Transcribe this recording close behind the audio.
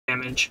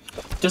damage.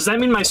 Does that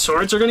mean my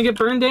swords are going to get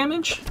burn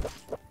damage?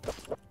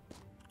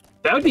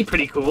 That would be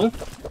pretty cool.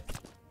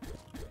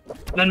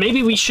 Then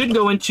maybe we should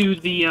go into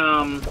the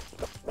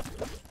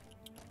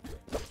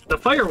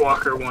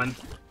Firewalker one.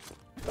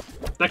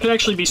 That could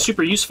actually be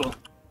super useful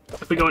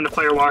if we go into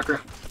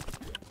Firewalker.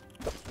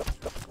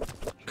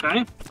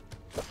 Okay.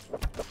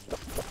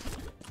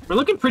 We're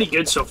looking pretty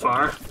good so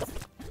far.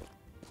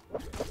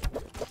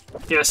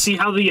 Yeah, see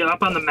how the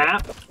up on the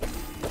map,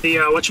 the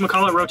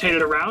whatchamacallit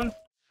rotated around?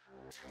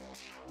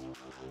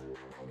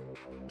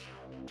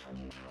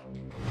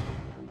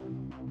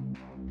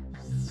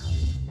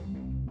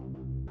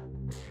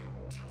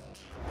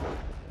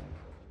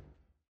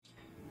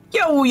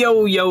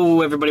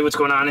 Yo, everybody, what's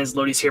going on? It's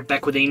Lodious here,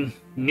 back with a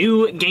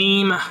new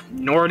game,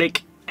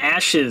 Nordic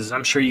Ashes.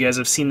 I'm sure you guys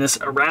have seen this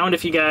around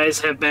if you guys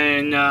have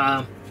been,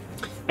 I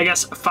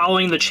guess,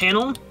 following the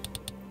channel.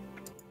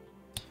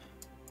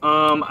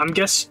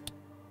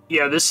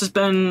 Yeah, this has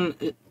been...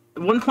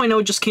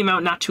 1.0 just came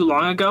out not too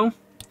long ago.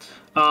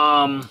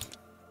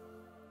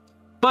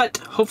 But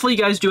hopefully you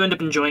guys do end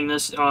up enjoying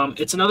this.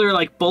 It's another,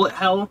 like, bullet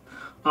hell.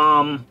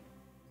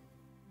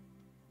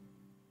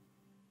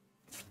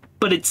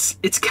 But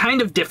it's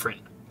kind of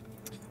different,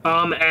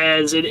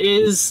 as it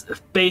is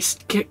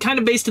kind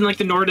of based in like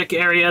the Nordic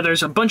area.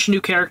 There's a bunch of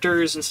new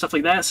characters and stuff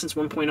like that since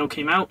 1.0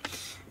 came out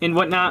and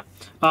whatnot.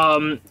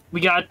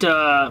 We got,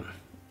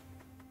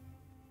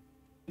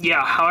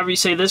 yeah, however you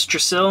say this,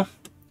 Drasil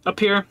up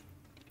here.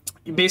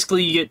 You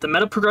get the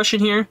meta progression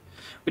here,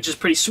 which is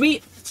pretty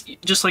sweet. It's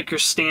just like your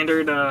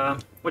standard,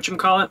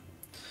 whatchamacallit,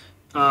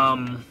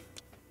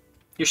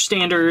 your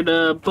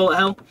standard bullet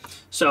hell.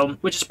 So,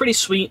 which is pretty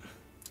sweet.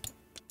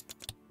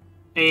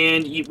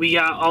 And we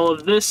got all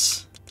of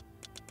this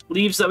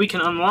leaves that we can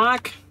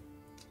unlock,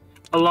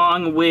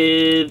 along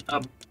with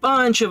a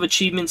bunch of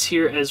achievements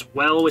here as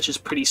well, which is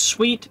pretty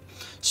sweet.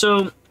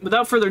 So,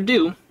 without further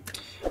ado,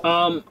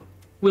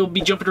 we'll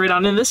be jumping right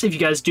on into this. If you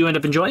guys do end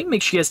up enjoying,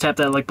 make sure you guys tap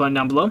that like button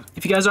down below.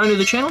 If you guys are new to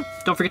the channel,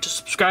 don't forget to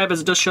subscribe, as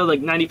it does show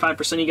like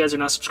 95% of you guys are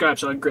not subscribed,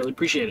 so I'd greatly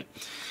appreciate it.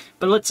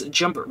 But let's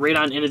jump right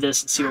on into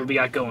this and see what we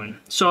got going.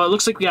 So, it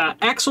looks like we got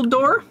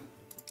Axeldor.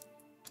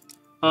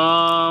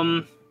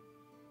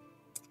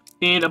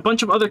 And a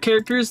bunch of other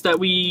characters that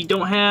we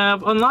don't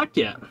have unlocked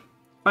yet.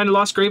 Find a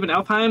lost grave in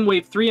Alfheim,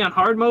 wave 3 on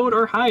hard mode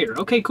or higher.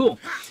 Okay, cool.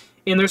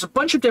 And there's a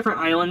bunch of different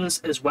islands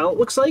as well, it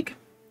looks like.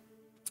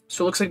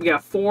 So it looks like we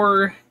got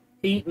 4,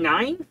 8,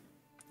 9.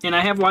 And I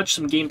have watched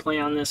some gameplay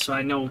on this, so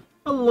I know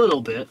a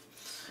little bit.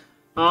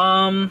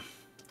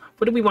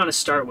 What do we want to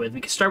start with?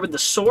 We can start with the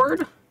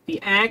sword,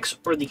 the axe,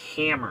 or the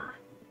hammer.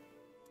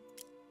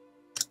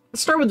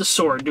 Let's start with the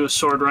sword, do a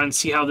sword run,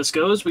 see how this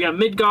goes. We got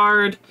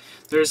Midgard,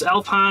 there's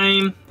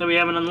Alfheim that we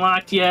haven't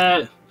unlocked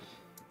yet.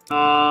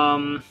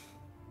 Svartalfheim,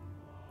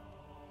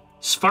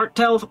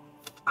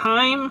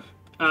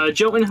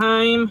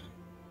 Jotunheim,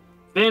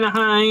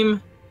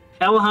 Vanaheim,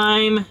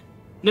 Helheim,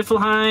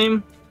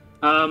 Niflheim,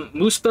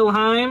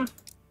 Muspelheim,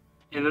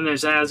 and then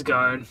there's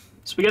Asgard.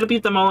 So we gotta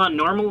beat them all on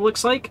normal, it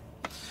looks like.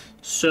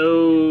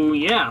 So,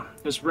 yeah,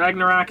 there's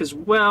Ragnarok as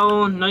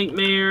well,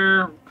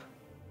 Nightmare...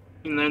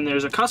 And then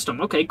there's a custom.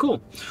 Okay,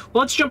 cool.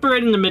 Well, let's jump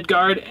right into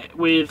Midgard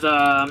with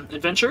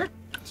Adventure.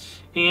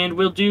 And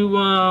we'll do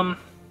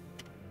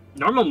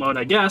normal mode,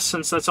 I guess,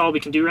 since that's all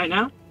we can do right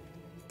now.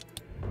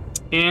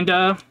 And,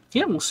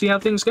 yeah, we'll see how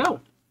things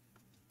go.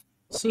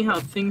 See how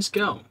things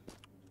go.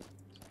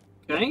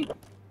 Okay.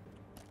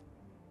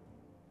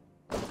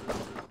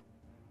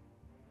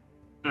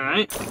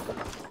 Alright.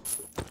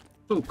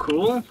 Oh,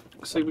 cool.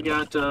 Looks like we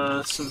got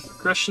some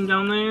progression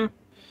down there.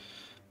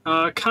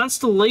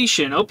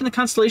 Constellation. Open the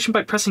constellation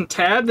by pressing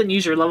tab, then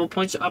use your level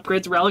points to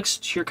upgrade the relics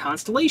to your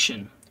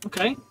constellation.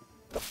 Okay.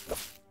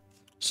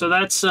 So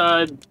that's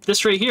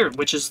this right here,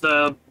 which is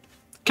the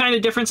kind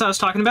of difference I was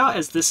talking about,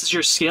 as this is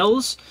your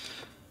skills.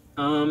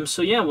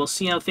 So yeah, we'll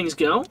see how things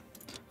go.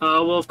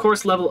 We'll of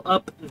course level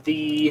up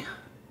the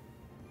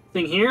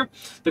thing here.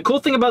 The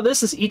cool thing about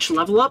this is each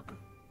level up,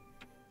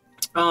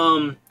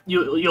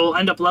 you'll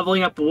end up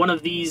leveling up one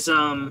of these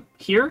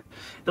here.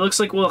 It looks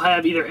like we'll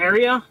have either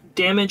area,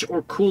 damage,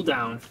 or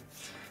cooldown.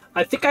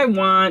 I think I'd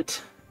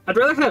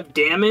rather have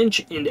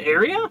damage and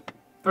area,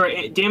 or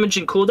damage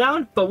and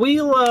cooldown, but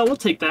we'll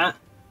take that.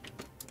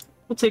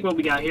 We'll take what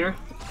we got here.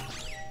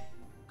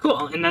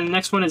 Cool, and then the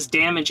next one is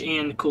damage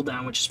and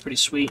cooldown, which is pretty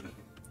sweet.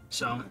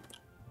 So,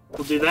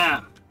 we'll do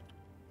that.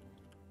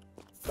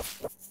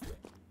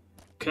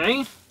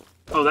 Okay.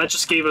 Oh, that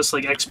just gave us,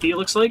 like, XP, it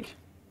looks like.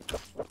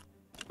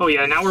 Oh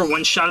yeah, now we're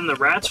one-shotting the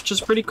rats, which is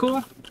pretty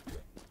cool.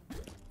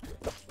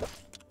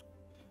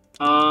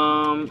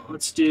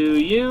 Let's do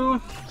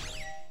you.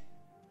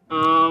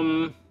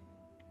 Yeah,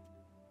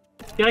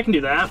 I can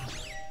do that.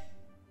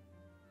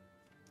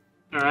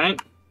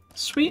 Alright.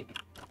 Sweet.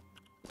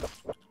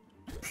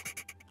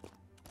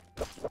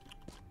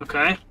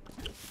 Okay.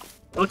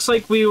 Looks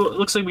like we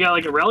got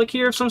like a relic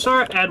here of some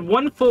sort. Add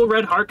 1 full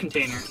red heart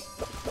container.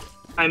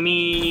 I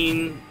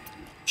mean,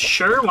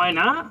 sure, why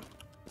not?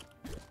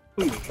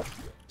 Ooh.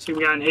 So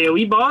we got an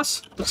AoE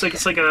boss. Looks like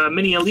it's like a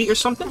mini elite or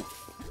something.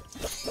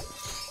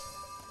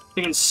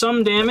 Taking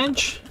some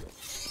damage.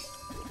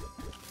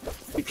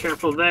 Be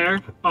careful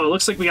there. Oh, it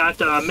looks like we got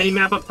a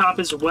mini-map up top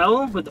as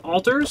well with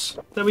altars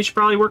that we should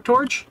probably work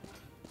towards.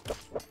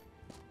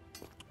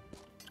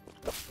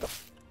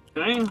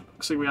 Okay,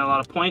 looks like we got a lot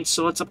of points,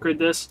 so let's upgrade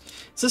this.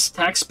 Is this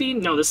attack speed?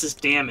 No, this is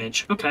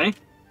damage. Okay.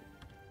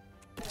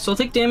 So I'll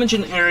take damage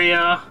in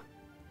area.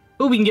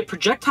 Oh, we can get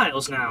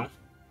projectiles now.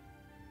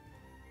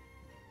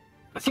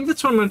 I think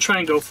that's what I'm going to try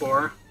and go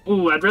for.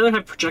 Ooh, I'd rather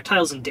have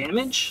projectiles and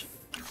damage.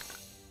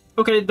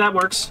 Okay, that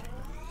works.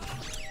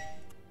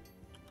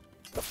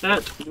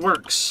 That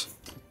works.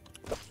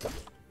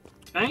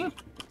 Okay.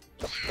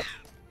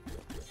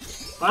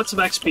 Lots of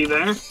XP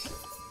there.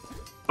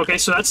 Okay,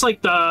 so that's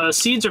like the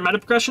seeds or meta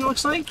progression,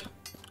 looks like.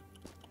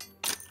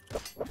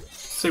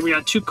 So we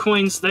got 2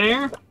 coins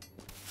there.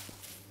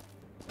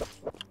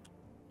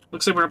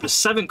 Looks like we're up to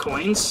 7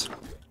 coins.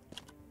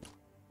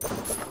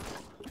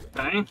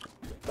 Okay.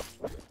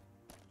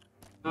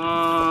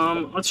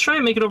 Let's try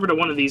and make it over to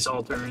one of these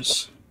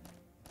altars.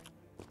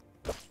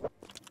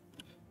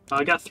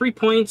 I got 3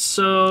 points,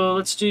 so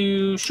let's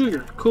do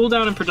sugar.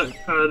 Cooldown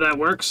and that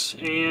works.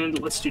 And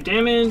let's do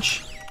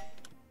damage.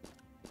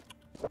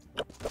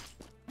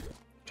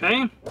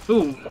 Okay.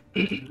 Ooh,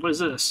 what is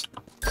this?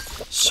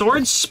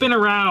 Swords spin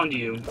around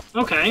you.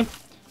 Okay.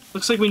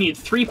 Looks like we need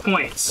 3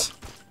 points.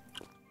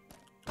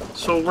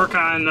 So we'll work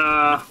on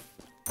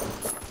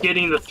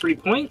getting the 3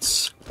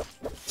 points.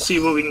 See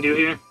what we can do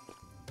here.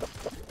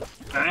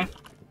 Okay.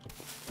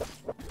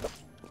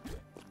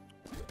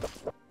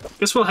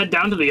 Guess we'll head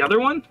down to the other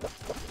one.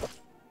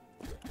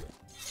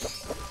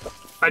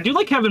 I do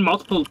like having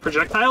multiple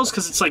projectiles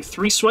because it's like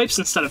 3 swipes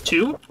instead of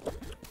 2,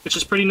 which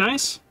is pretty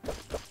nice.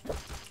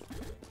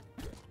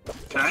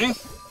 Okay.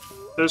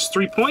 There's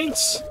 3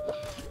 points.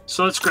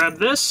 So let's grab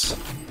this.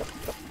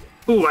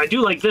 Ooh, I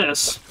do like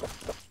this.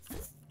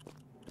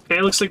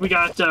 Okay, looks like we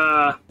got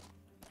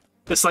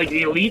this like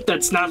elite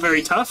that's not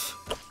very tough.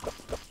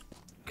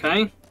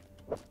 Okay.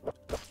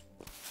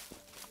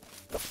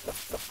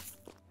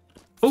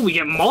 Oh, we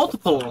get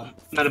multiple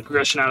meta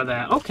progression out of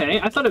that. Okay,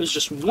 I thought it was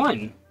just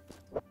 1.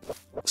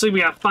 Looks like we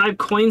got 5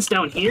 coins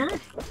down here.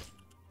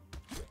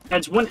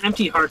 Adds 1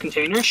 empty heart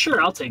container. Sure,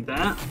 I'll take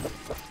that.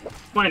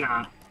 Why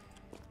not?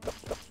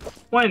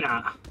 Why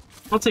not?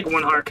 I'll take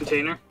 1 heart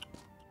container.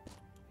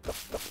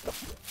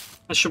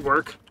 That should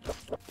work.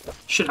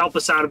 Should help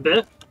us out a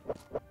bit.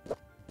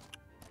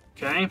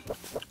 Okay.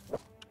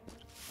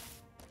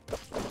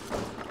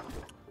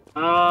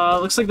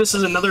 Looks like this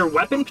is another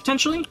weapon,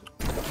 potentially.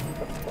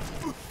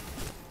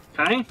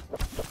 Okay.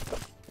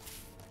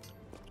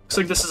 Looks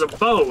like this is a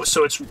bow,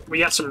 so we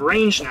got some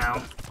range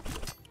now.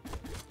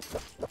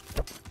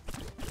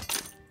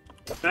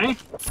 Okay.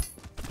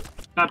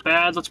 Not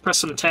bad. Let's press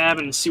some tab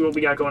and see what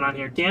we got going on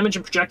here. Damage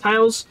and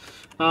projectiles.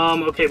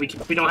 Okay, we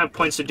don't have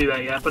points to do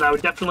that yet, but I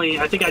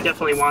think I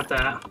definitely want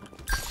that.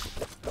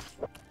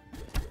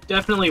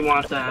 Definitely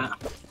want that.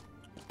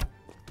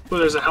 Oh,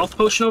 there's a health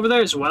potion over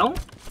there as well.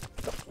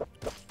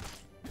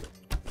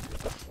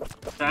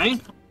 Okay.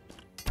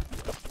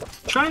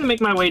 Trying to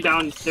make my way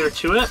down there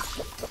to it.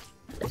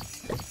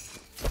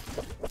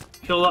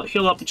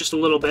 Heal up just a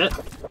little bit.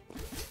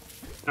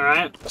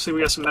 Alright, see,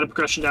 we got some meta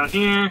progression down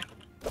here.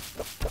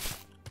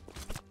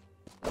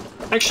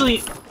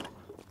 Actually,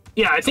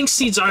 yeah, I think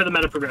seeds are the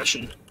meta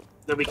progression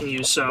that we can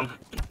use, so...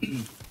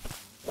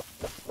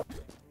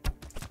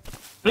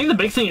 I think the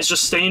big thing is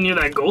just staying near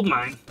that gold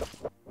mine.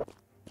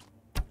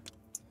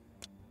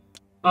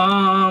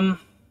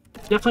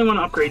 Definitely want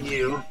to upgrade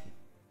you.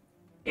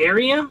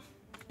 Area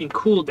and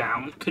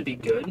cooldown could be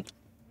good.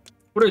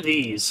 What are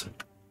these?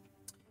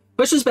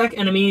 Pushes back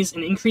enemies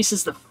and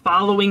increases the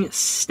following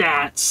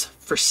stats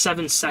for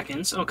 7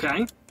 seconds.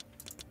 Okay.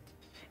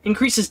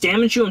 Increases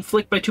damage you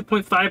inflict by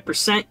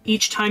 2.5%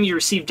 each time you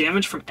receive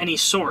damage from any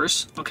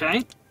source.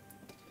 Okay.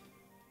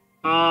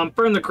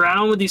 Burn the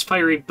ground with these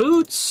fiery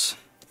boots.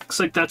 Looks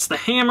like that's the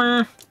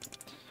hammer.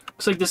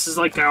 Looks like this is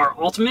like our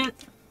ultimate.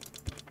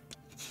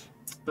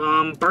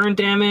 Burn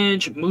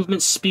damage,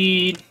 movement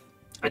speed,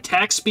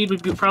 attack speed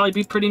would probably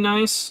be pretty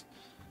nice.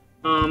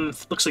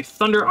 Looks like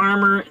thunder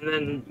armor, and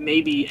then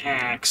maybe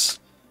axe.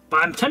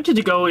 But I'm tempted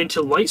to go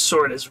into light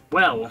sword as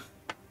well.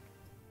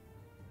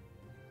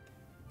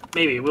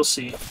 Maybe, we'll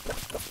see.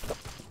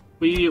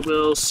 We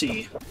will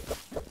see.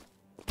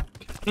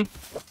 Okay.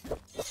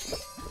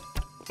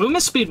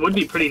 Movement speed would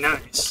be pretty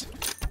nice.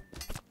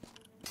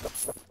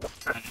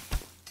 Okay.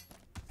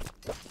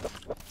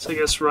 So I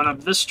guess run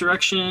up this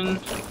direction.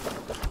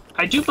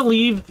 I do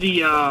believe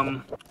the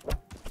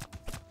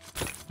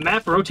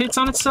map rotates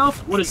on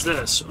itself. What is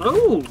this?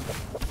 Oh!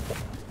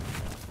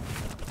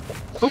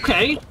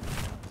 Okay.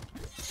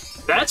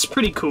 That's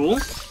pretty cool.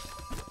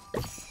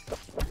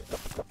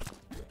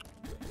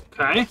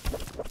 Okay.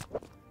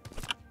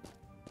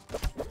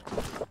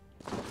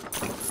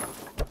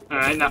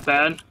 Alright, not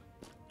bad.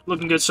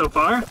 Looking good so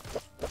far.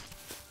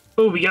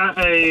 Oh, we got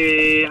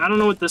a... I don't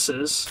know what this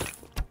is.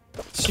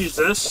 Let's use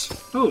this.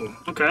 Oh,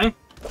 okay.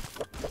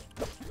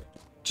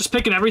 Just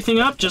picking everything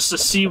up just to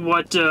see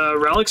what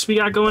relics we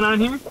got going on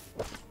here.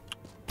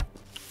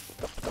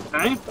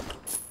 Okay.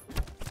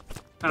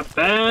 Not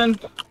bad.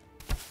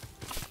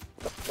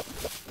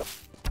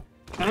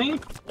 Okay.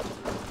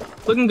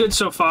 Looking good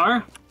so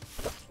far.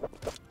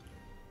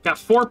 Got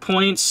 4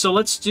 points, so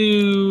let's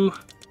do...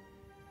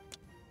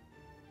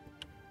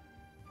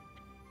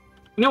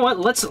 You know what?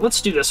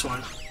 Let's do this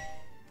one.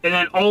 And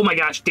then, oh my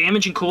gosh,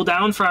 damage and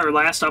cooldown for our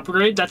last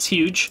upgrade. That's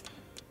huge.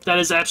 That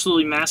is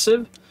absolutely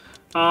massive.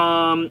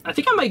 I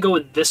think I might go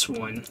with this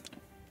one.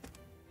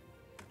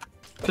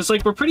 Because,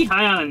 like, we're pretty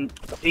high on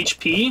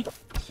HP.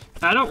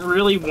 I don't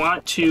really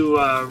want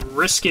to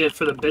risk it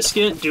for the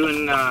biscuit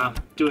doing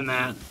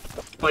that.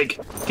 Like,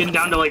 getting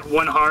down to, like,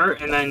 1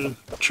 heart and then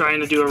trying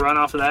to do a run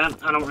off of that.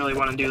 I don't really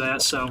want to do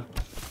that, so...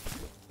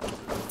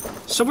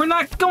 So we're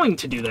not going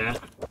to do that.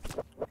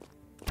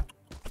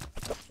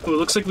 Ooh,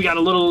 looks like we got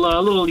a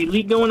little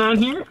elite going on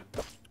here.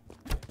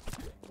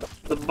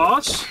 The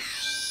boss.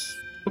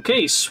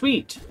 Okay,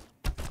 sweet.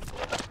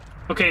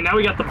 Okay, now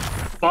we got the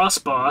boss.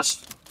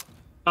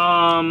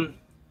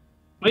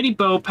 Mighty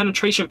bow,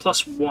 penetration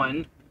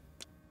 +1.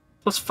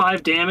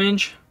 +5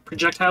 damage.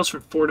 Projectiles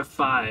from 4 to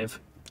 5.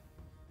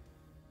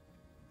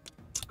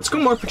 Let's go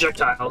more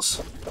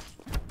projectiles.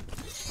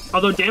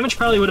 Although damage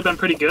probably would have been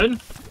pretty good.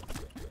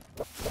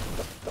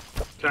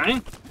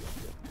 Okay.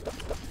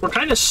 We're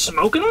kind of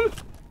smoking them.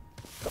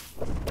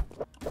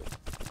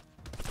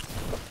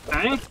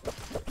 Okay.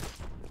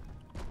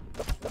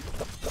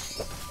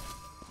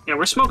 Yeah,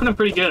 we're smoking them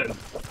pretty good.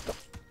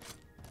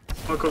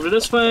 Walk over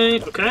this way.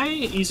 Okay,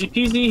 easy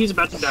peasy. He's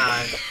about to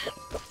die.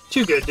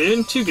 Too good,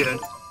 dude. Too good.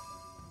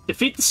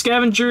 Defeat the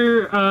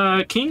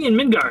Scavenger King in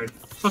Midgard.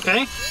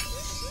 Okay.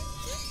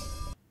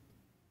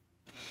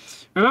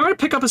 Remember to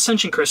pick up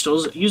Ascension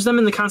Crystals. Use them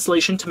in the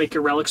constellation to make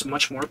your relics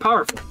much more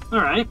powerful.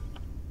 Alright.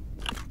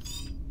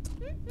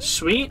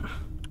 Sweet.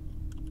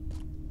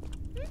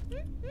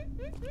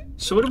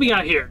 So what do we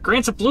got here?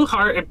 Grants a blue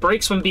heart. It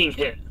breaks when being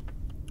hit.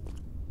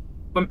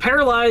 When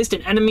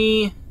paralyzing an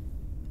enemy,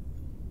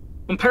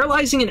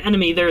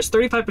 there is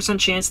 35%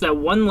 chance that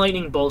one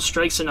lightning bolt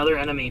strikes another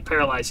enemy,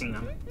 paralyzing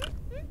them.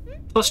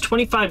 Plus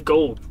 25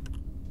 gold.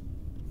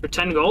 For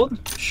 10 gold?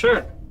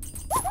 Sure.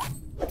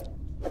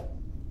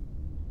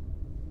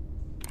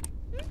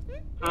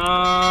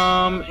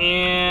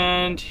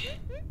 And...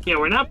 yeah,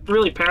 we're not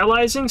really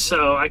paralyzing,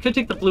 so I could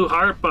take the blue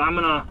heart, but I'm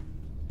gonna...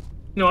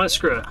 You know what?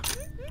 Screw it.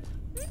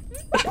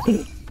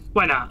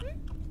 Why not?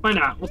 Why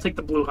not? We'll take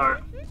the blue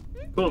heart.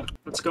 Cool.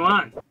 Let's go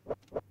on.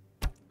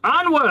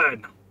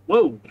 Onward!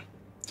 Whoa.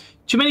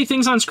 Too many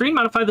things on screen.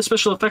 Modify the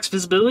special effects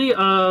visibility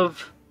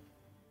of...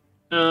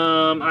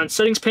 on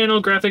settings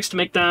panel, graphics to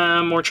make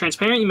them more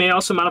transparent. You may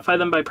also modify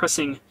them by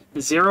pressing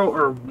 0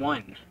 or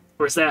 1.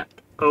 Or is that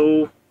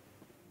O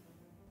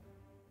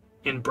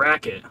in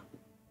bracket?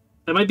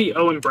 That might be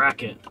O in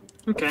bracket.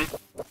 Okay.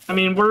 I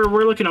mean,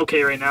 we're looking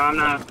okay right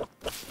now.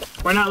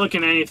 We're not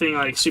looking at anything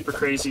like super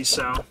crazy,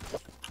 so.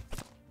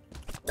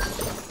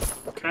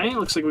 Okay,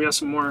 looks like we got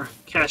some more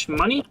cash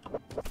money.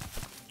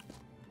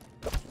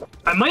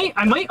 I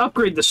might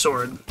upgrade the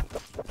sword.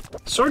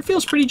 Sword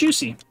feels pretty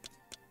juicy.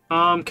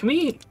 Can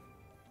we...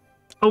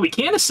 Oh, we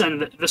can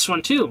ascend this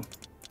one too.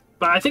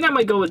 But I think I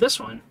might go with this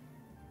one.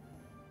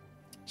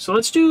 So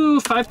let's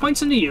do 5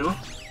 points into you.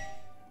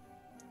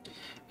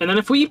 And then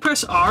if we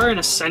press R and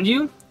ascend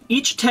you,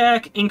 each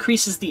attack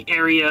increases the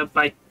area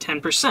by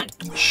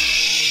 10%.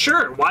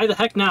 Sure, why the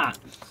heck not?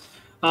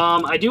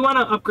 I do want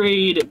to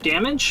upgrade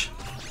damage.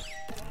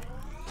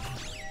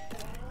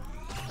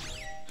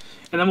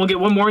 And then we'll get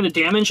one more into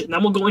damage, and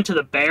then we'll go into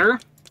the bear.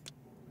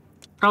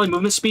 Probably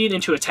movement speed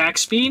into attack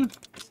speed.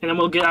 And then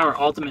we'll get our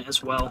ultimate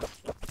as well.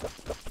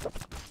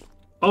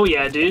 Oh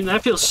yeah, dude,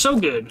 that feels so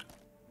good.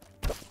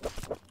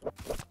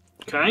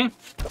 Okay.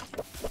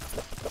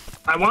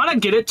 I want to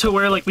get it to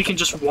where like we can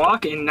just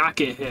walk and not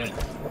get hit.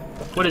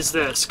 What is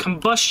this?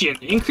 Combustion.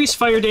 Increase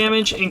fire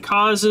damage and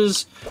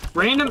causes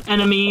random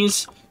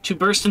enemies to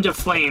burst into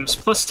flames.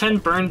 Plus 10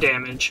 burn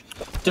damage.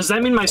 Does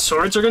that mean my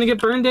swords are going to get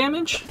burn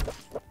damage?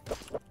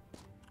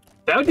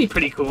 That would be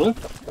pretty cool.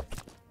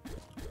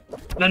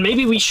 Then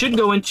maybe we should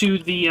go into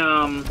the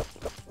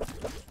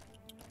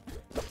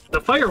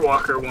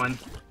Firewalker one.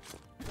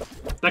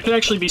 That could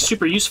actually be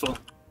super useful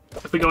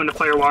if we go into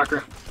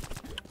Firewalker.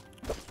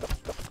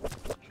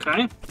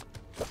 Okay.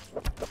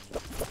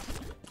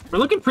 We're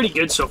looking pretty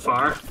good so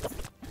far.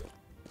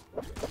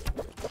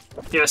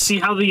 Yeah, see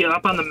how the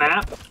up on the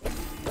map,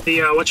 the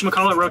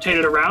whatchamacallit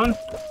rotated around?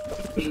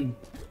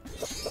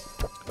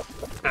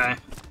 Okay.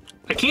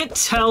 I can't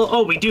tell.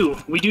 Oh, we do.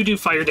 We do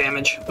fire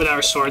damage with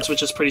our swords,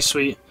 which is pretty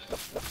sweet.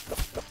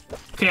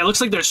 Okay, it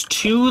looks like there's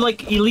 2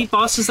 like elite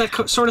bosses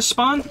that sort of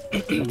spawn.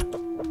 Let's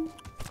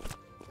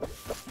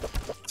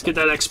get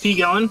that XP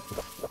going.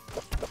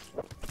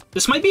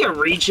 This might be a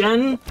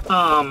regen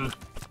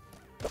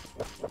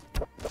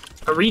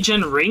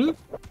ring.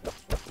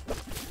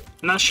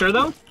 I'm not sure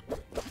though.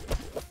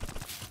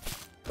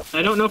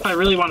 I don't know if I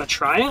really want to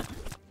try it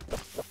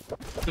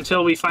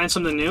until we find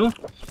something new.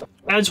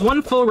 Adds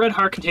 1 full red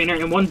heart container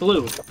and 1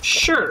 blue.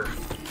 Sure.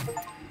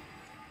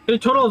 Get a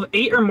total of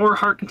 8 or more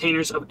heart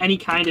containers of any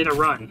kind in a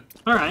run.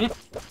 Alright.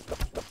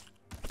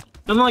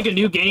 Nothing like a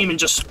new game and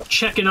just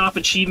checking off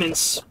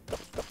achievements.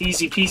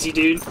 Easy peasy,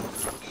 dude.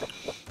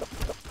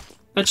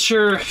 That's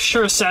sure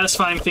a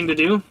satisfying thing to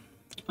do.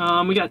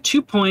 We got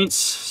 2 points,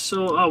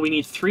 so... Oh, we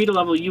need 3 to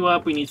level you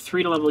up. We need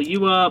 3 to level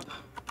you up.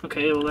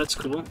 Okay, well, that's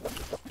cool.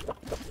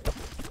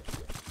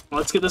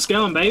 Let's get this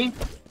going, baby.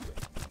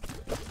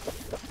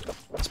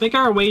 Let's make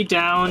our way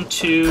down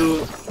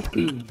to...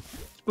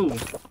 Ooh.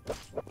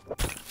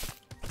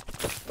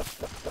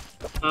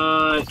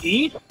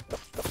 E?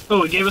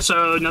 Oh, it gave us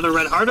another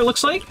red heart, it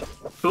looks like.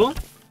 Cool.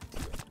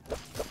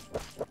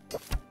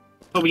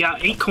 Oh, we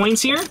got 8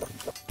 coins here.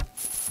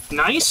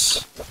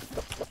 Nice.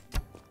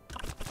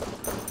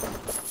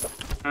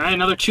 Alright,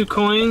 another 2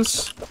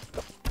 coins.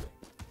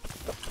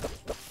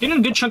 Getting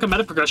a good chunk of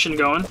meta progression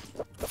going.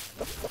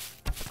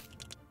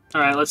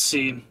 Alright, let's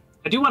see.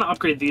 I do want to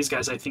upgrade these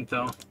guys, I think,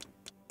 though.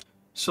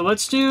 So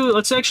let's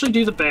actually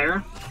do the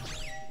bear.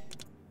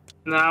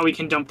 Now we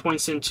can dump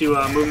points into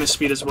movement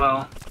speed as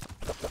well.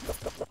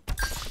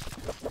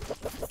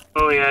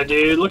 Oh yeah,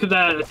 dude, look at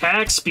that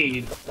attack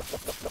speed.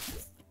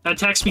 That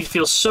attack speed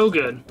feels so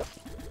good.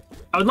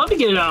 I would love to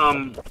get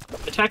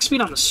attack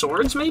speed on the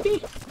swords,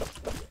 maybe?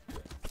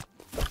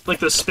 Like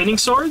the spinning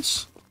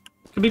swords?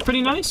 Could be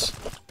pretty nice.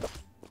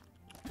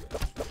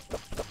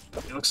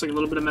 It looks like a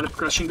little bit of meta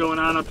progression going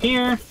on up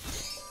here.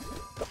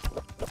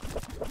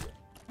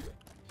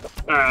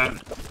 Alright.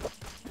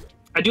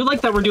 I do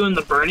like that we're doing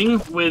the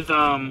burning with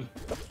our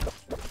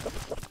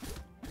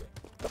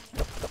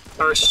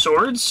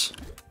swords.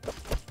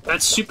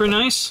 That's super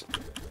nice.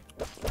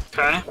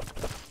 Okay.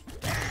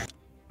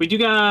 We do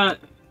got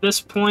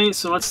this point,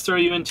 so let's throw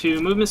you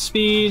into movement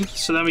speed,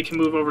 so then we can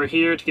move over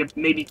here to get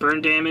maybe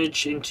burn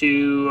damage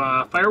into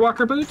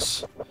Firewalker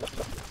boots.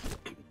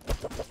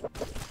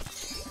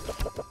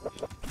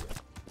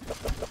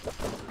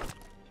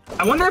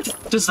 I wonder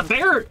if, does the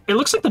bear, it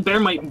looks like the bear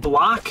might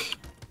block,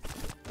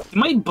 it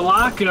might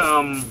block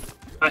a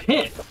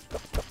hit,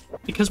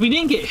 because we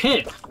didn't get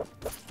hit.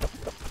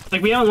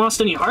 Like, we haven't lost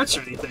any hearts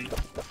or anything.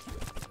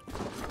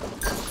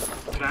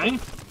 Okay.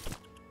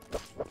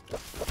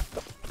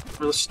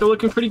 We're still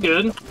looking pretty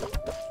good.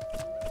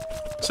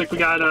 Looks like we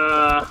got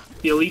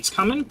the elites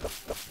coming.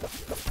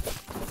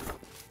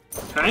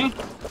 Okay.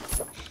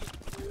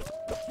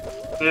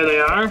 There they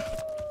are.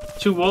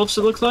 2 wolves,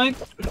 it looks like.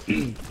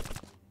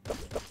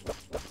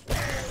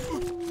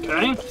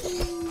 Okay.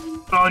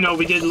 Oh no,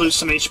 we did lose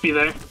some HP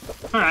there.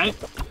 Alright.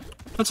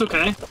 That's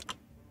okay.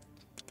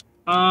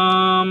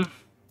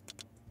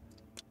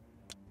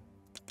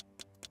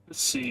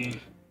 Let's see.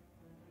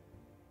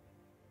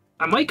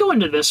 I might go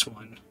into this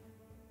one.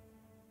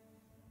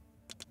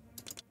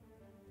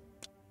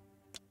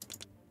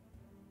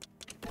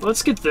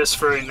 Let's get this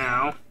for right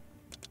now.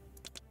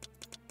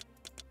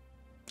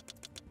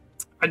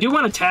 I do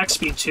want attack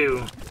speed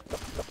too.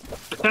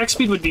 Attack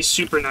speed would be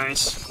super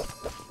nice.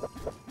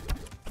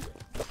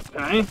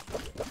 Okay.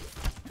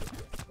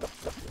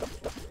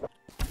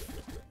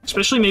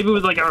 Especially maybe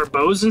with like our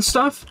bows and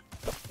stuff.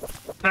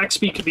 Attack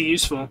speed could be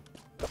useful.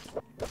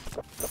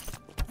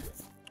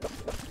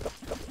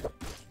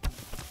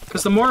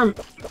 Because the more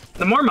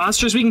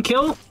monsters we can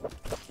kill,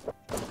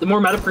 the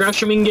more meta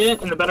progression we can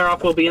get, and the better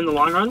off we'll be in the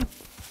long run.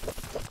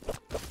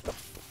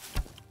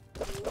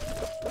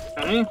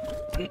 Okay.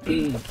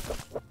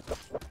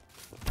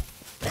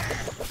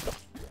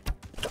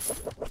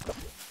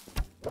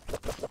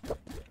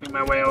 Make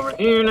my way over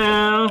here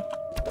now.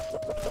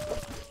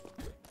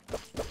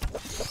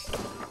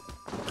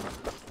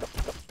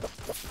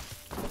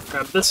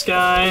 Grab this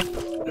guy.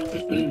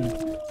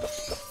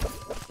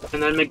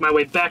 And then make my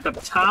way back up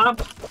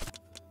top.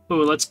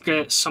 Ooh, let's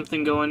get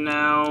something going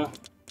now.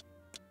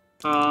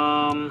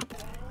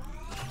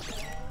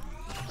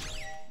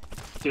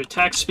 Do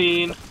attack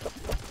speed.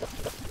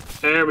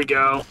 There we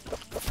go.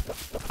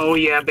 Oh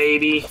yeah,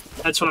 baby.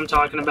 That's what I'm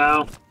talking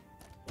about.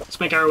 Let's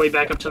make our way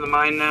back up to the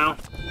mine now.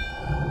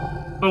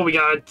 Oh, we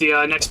got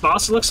the next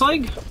boss, it looks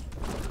like.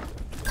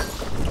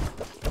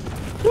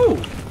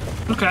 Ooh,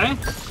 okay.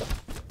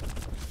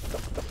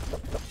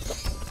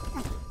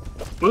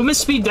 Movement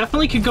speed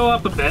definitely could go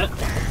up a bit.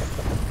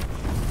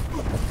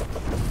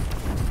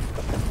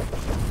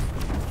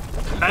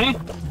 Okay.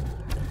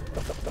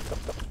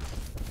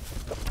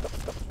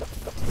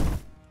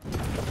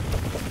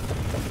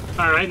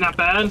 Alright, not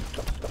bad.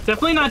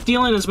 Definitely not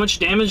dealing as much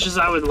damage as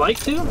I would like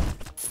to.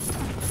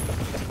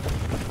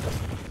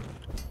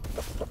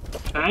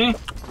 Okay.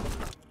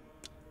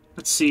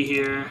 Let's see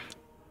here.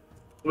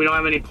 We don't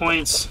have any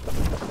points.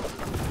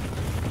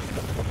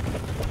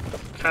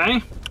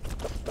 Okay.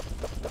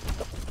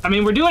 I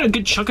mean, we're doing a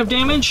good chunk of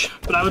damage,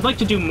 but I would like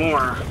to do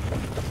more.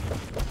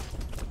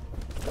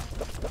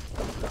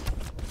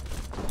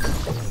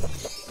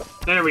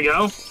 There we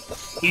go.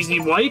 Easy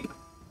wipe.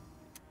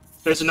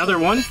 There's another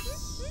one.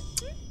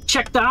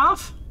 Checked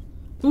off.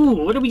 Ooh,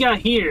 what do we got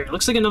here?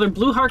 Looks like another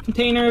blue heart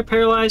container.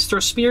 Paralyzed. Throw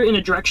spear in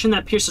a direction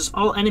that pierces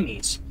all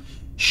enemies.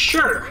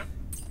 Sure.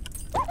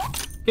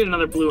 Get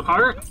another blue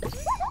heart.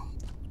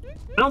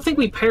 I don't think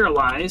we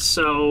paralyze,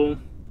 so I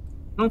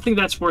don't think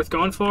that's worth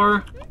going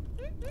for.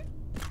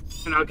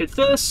 And I'll get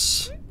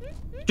this.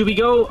 Do we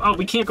go... Oh,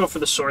 we can't go for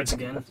the swords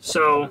again.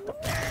 So,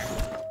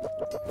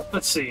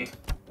 let's see.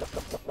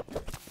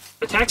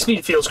 Attack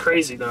speed feels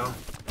crazy, though.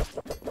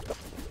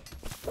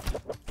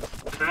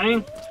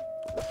 Okay.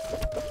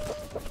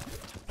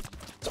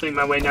 Let's make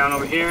my way down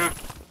over here.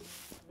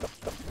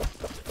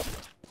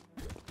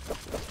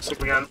 Looks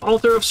like we got an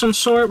altar of some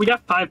sort. We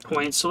got 5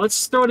 points, so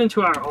let's throw it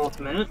into our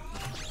ultimate.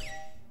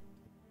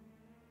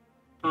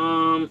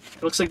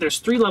 It looks like there's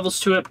 3 levels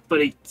to it, but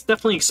it's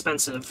definitely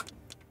expensive.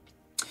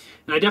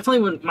 And I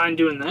definitely wouldn't mind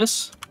doing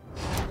this.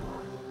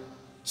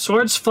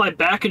 Swords fly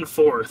back and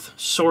forth.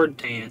 Sword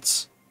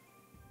dance.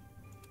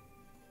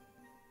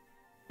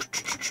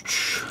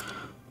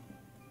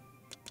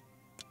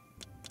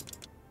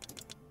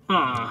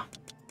 Huh.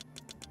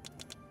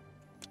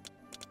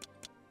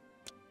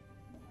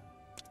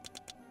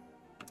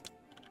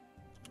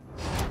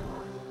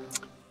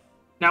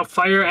 Now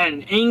fire at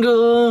an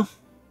angle.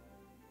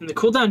 And the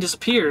cooldown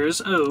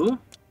disappears. Oh.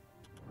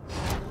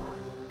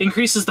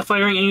 Increases the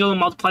firing angle and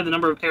multiply the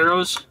number of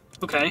arrows.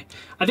 Okay.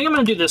 I think I'm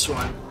going to do this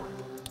one.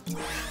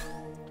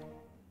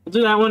 We'll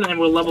do that one, and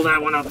we'll level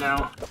that one up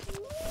now.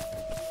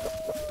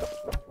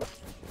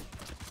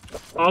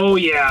 Oh,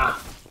 yeah.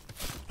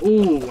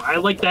 Ooh, I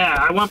like that.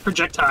 I want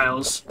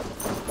projectiles.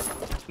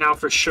 Now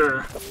for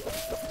sure.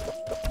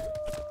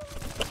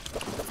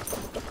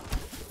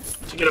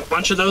 To get a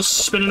bunch of those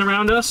spinning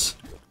around us.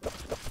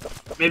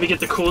 Maybe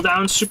get the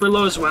cooldown super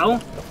low as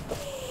well.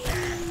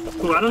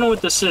 Ooh, I don't know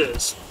what this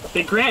is.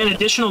 They grant an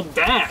additional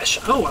dash.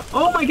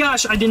 Oh my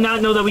gosh, I did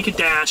not know that we could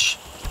dash.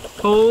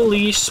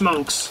 Holy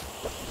smokes.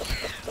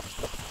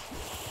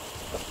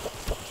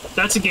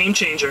 That's a game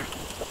changer.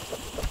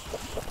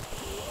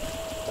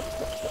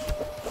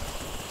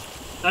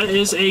 That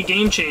is a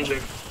game changer,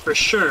 for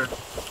sure.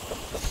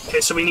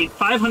 Okay, so we need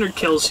 500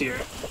 kills here.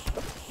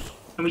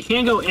 And we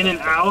can go in and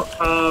out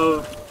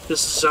of this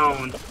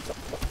zone.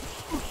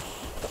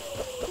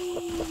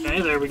 Okay,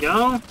 there we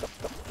go.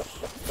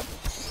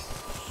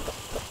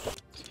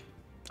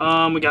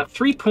 We got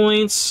 3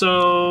 points,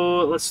 so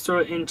let's throw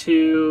it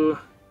into...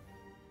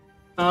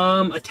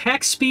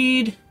 attack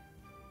speed,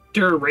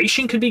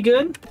 duration could be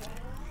good.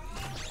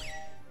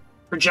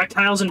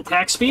 Projectiles and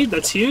attack speed,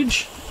 that's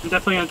huge. I'm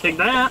definitely gonna take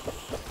that,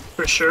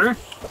 for sure.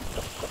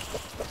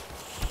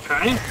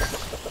 Okay.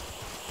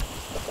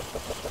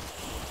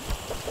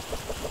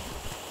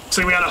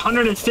 So we got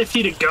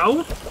 150 to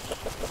go.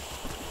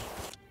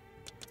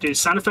 Dude,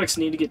 sound effects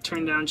need to get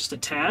turned down just a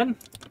tad.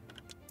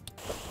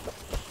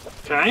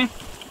 Okay.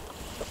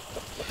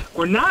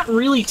 We're not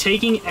really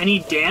taking any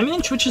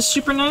damage, which is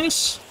super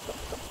nice.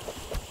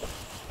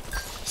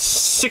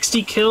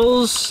 60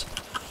 kills.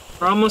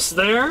 We're almost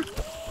there.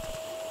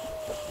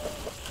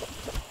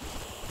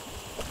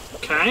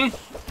 Okay.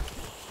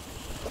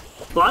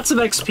 Lots of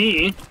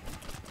XP.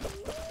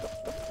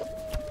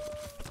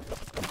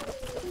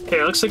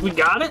 Okay, looks like we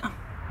got it.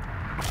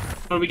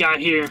 What do we got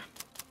here?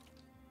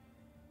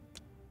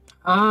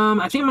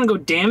 I think I'm gonna go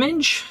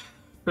damage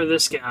for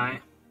this guy.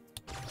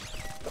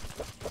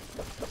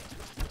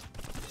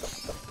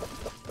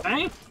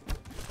 Okay.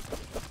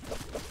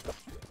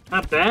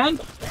 Not bad.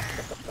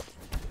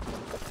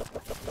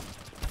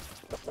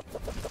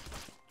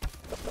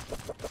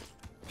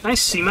 Can I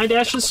see my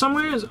dashes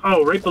somewhere?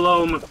 Oh, right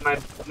below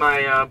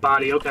my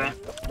body. Okay,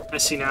 I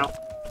see now.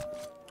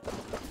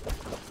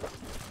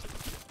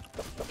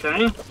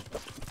 Okay.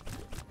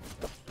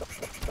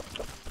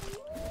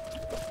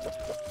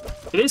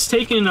 It is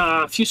taking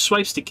a few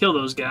swipes to kill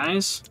those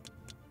guys.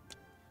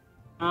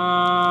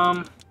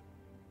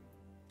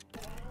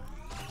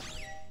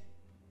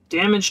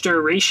 Damage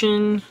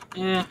duration,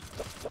 eh.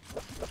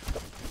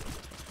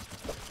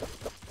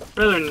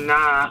 Rather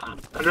not.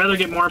 I'd rather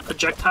get more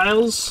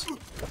projectiles.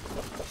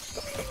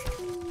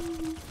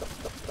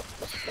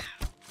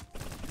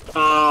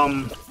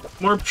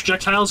 More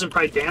projectiles and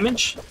probably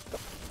damage.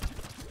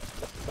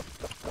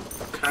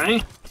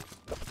 Okay.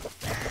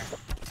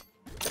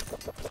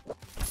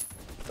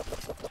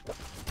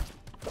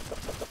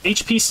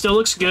 HP still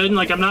looks good.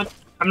 Like I'm not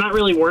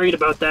really worried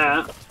about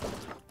that.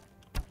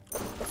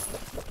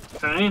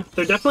 Okay,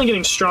 they're definitely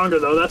getting stronger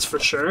though, that's for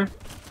sure.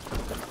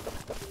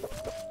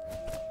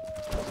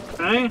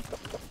 Okay.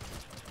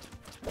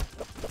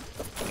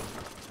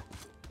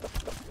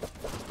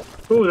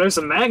 Ooh, there's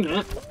a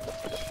magnet.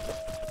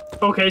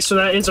 Okay, so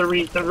that is a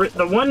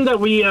the one that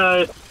we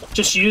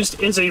just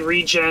used is a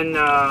regen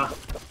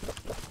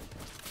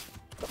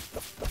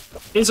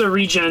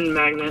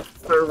magnet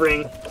or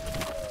ring.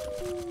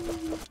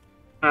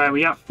 All right,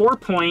 we got 4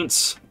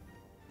 points.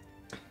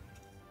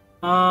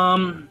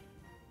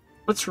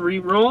 Let's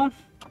re-roll.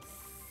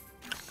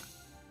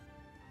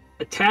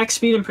 Attack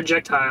speed and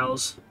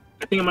projectiles.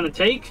 I think I'm gonna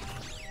take.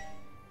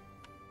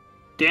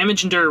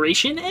 Damage and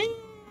duration? Eh,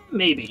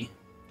 maybe.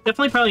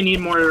 Definitely probably need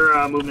more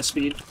movement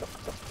speed.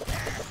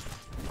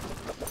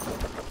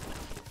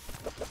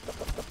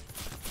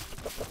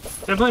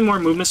 Definitely more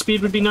movement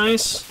speed would be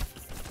nice.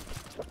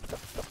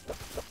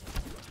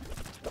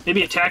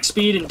 Maybe attack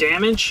speed and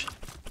damage.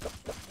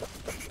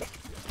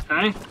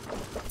 Okay.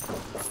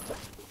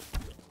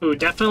 Ooh,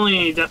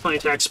 definitely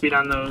attack speed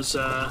on those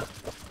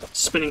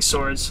spinning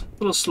swords. A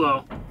little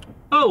slow.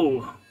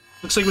 Oh!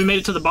 Looks like we made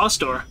it to the boss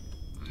door.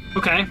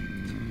 Okay.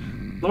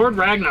 Lord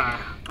Ragnar.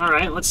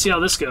 Alright, let's see how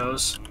this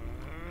goes.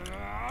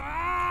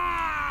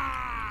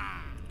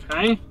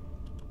 Okay.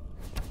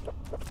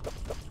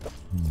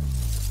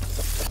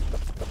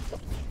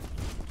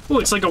 Ooh,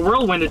 it's like a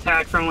whirlwind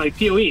attack from, like,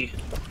 PoE.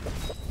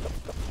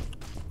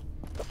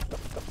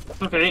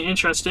 Okay,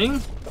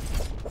 interesting.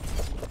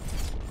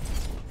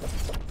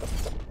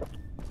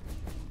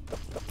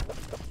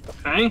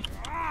 Okay.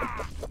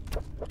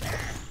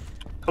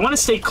 I want to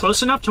stay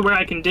close enough to where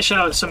I can dish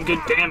out some good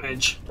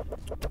damage.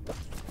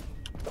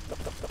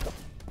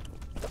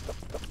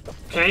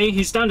 Okay,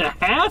 he's down to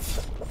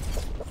half?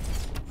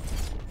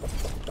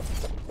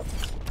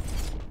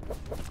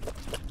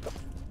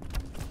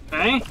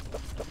 Okay.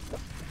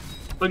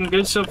 Looking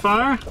good so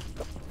far.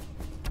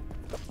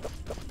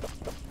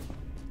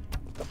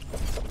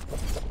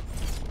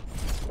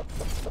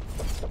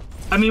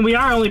 I mean, we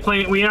are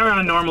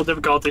on normal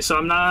difficulty, so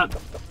I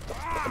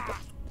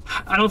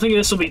don't think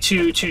this will be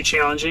too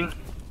challenging.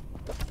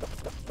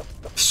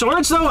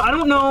 Swords, though, I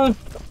don't know.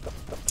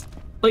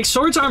 Like,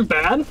 swords aren't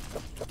bad.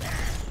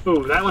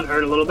 Ooh, that one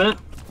hurt a little bit.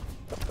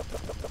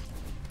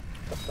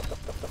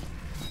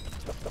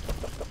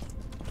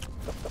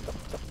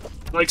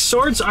 Like,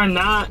 swords are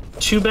not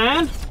too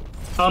bad.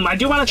 I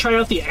do want to try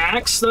out the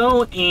axe,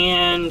 though,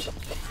 and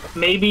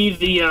maybe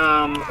the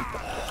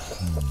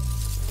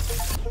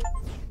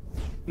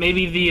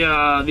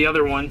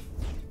other one.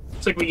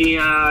 It's like we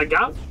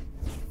got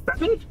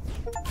 7?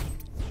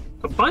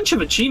 A bunch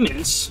of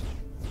achievements.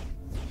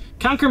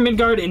 Conquer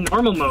Midgard in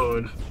normal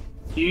mode.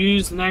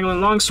 Use the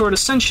Naglin Longsword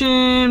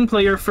Ascension.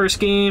 Play your first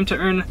game to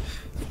earn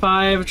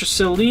 5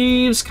 Drasil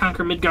Leaves.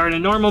 Conquer Midgard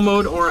in normal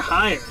mode or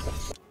higher.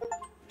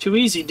 Too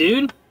easy,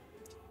 dude.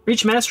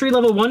 Reach Mastery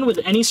Level 1 with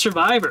any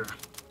survivor.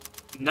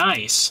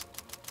 Nice.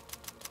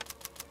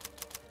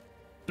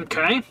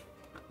 Okay.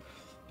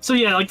 So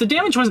yeah, like, the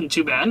damage wasn't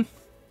too bad.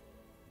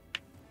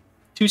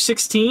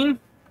 216.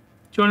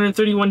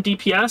 231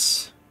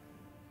 DPS.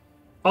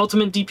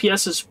 Ultimate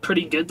DPS is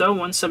pretty good, though.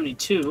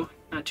 172.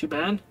 Not too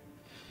bad.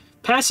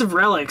 Passive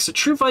Relics. A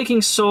true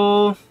Viking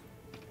soul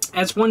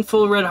adds 1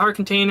 full red heart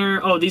container.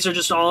 Oh, these are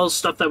just all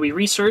stuff that we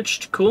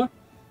researched. Cool.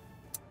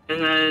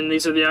 And then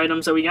these are the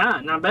items that we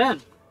got. Not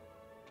bad.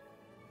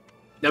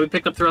 That we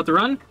picked up throughout the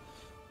run.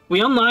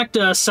 We unlocked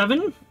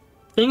 7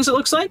 things, it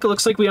looks like. It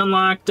looks like we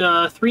unlocked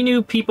 3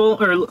 new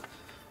people.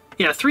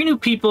 Yeah, 3 new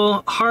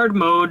people. Hard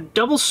mode.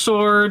 Double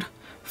sword.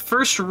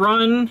 First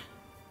run.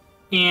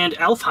 And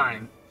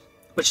Elfheim.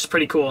 Which is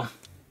pretty cool.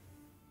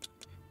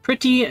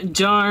 Pretty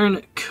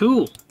darn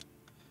cool.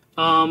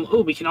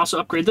 Oh, we can also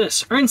upgrade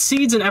this. Earn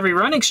seeds in every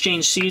run.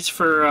 Exchange seeds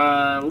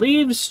for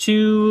leaves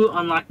to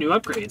unlock new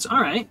upgrades.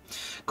 Alright.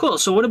 Cool.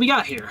 So what do we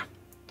got here?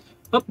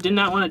 Oh, did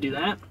not want to do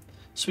that.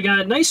 So we got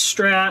a nice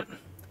strat.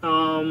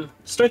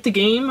 Start the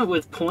game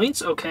with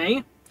points.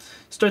 Okay.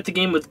 Start the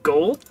game with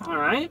gold.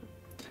 Alright.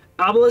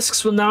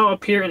 Obelisks will now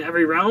appear in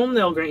every realm.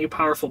 They'll grant you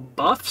powerful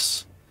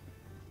buffs.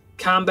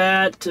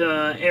 Combat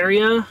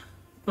area.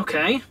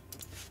 Okay.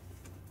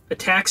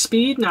 Attack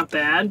speed, not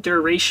bad.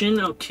 Duration,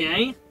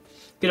 okay.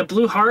 Get a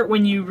blue heart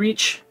when you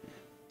reach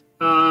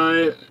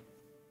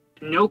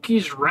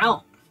Noki's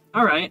realm.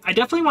 Alright, I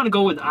definitely want to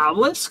go with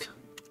Obelisk.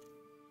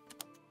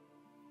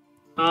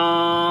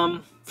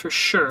 For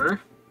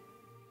sure.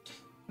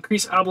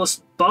 Increase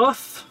Obelisk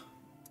buff.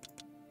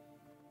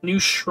 New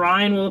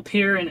shrine will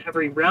appear in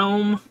every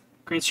realm.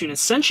 Grants you an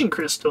Ascension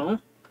Crystal.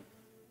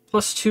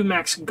 Plus 2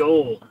 max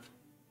gold.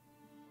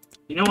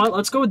 You know what?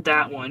 Let's go with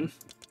that one.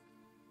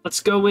 Let's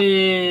go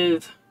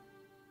with...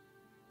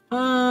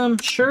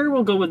 sure,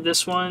 we'll go with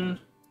this one.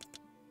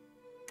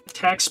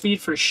 Attack speed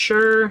for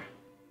sure.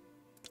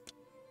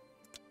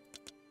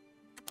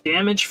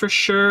 Damage for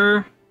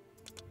sure.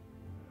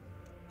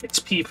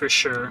 XP for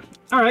sure.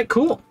 Alright,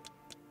 cool.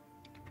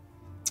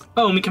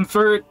 Oh, and we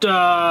convert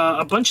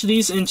a bunch of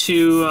these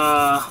into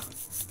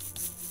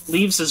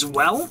leaves as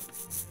well.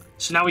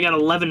 So now we got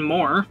 11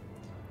 more.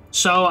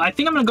 So I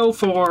think I'm going to go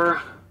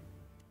for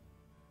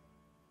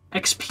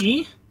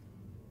XP.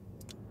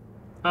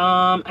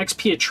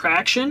 XP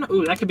attraction.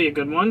 Ooh, that could be a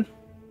good one.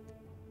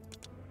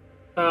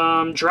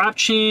 Drop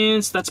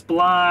chance. That's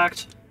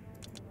blocked.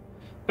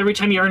 Every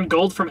time you earn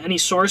gold from any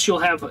source, you'll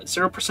have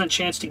 0%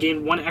 chance to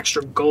gain 1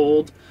 extra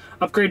gold.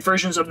 Upgrade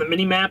versions of the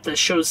minimap that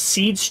shows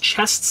seeds,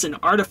 chests, and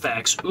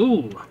artifacts.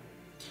 Ooh.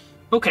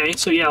 Okay,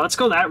 so yeah, let's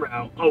go that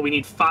route. Oh, we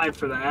need 5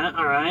 for that.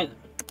 Alright.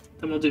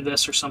 Then we'll do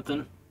this or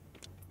something.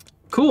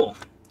 Cool.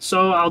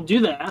 So I'll do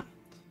that.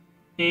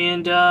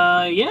 And,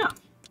 yeah.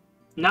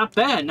 Not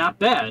bad, not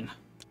bad.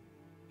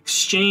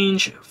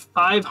 Exchange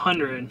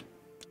 500.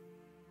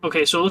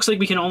 Okay, so it looks like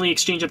we can only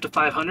exchange up to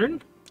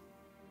 500.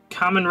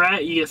 Common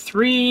rat, you get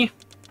 3.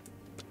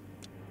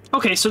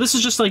 Okay, so this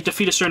is just like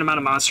defeat a certain amount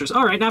of monsters.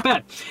 Alright, not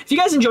bad. If you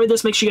guys enjoyed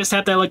this, make sure you guys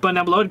tap that like button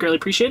down below. I'd greatly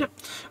appreciate it.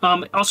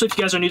 Also, if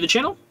you guys are new to the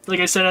channel, like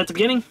I said at the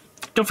beginning,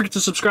 Don't forget to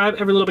subscribe.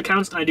 Every little bit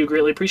counts. I do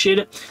greatly appreciate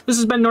it. This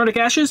has been Nordic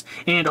Ashes,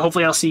 and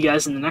hopefully I'll see you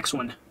guys in the next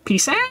one.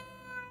 Peace out!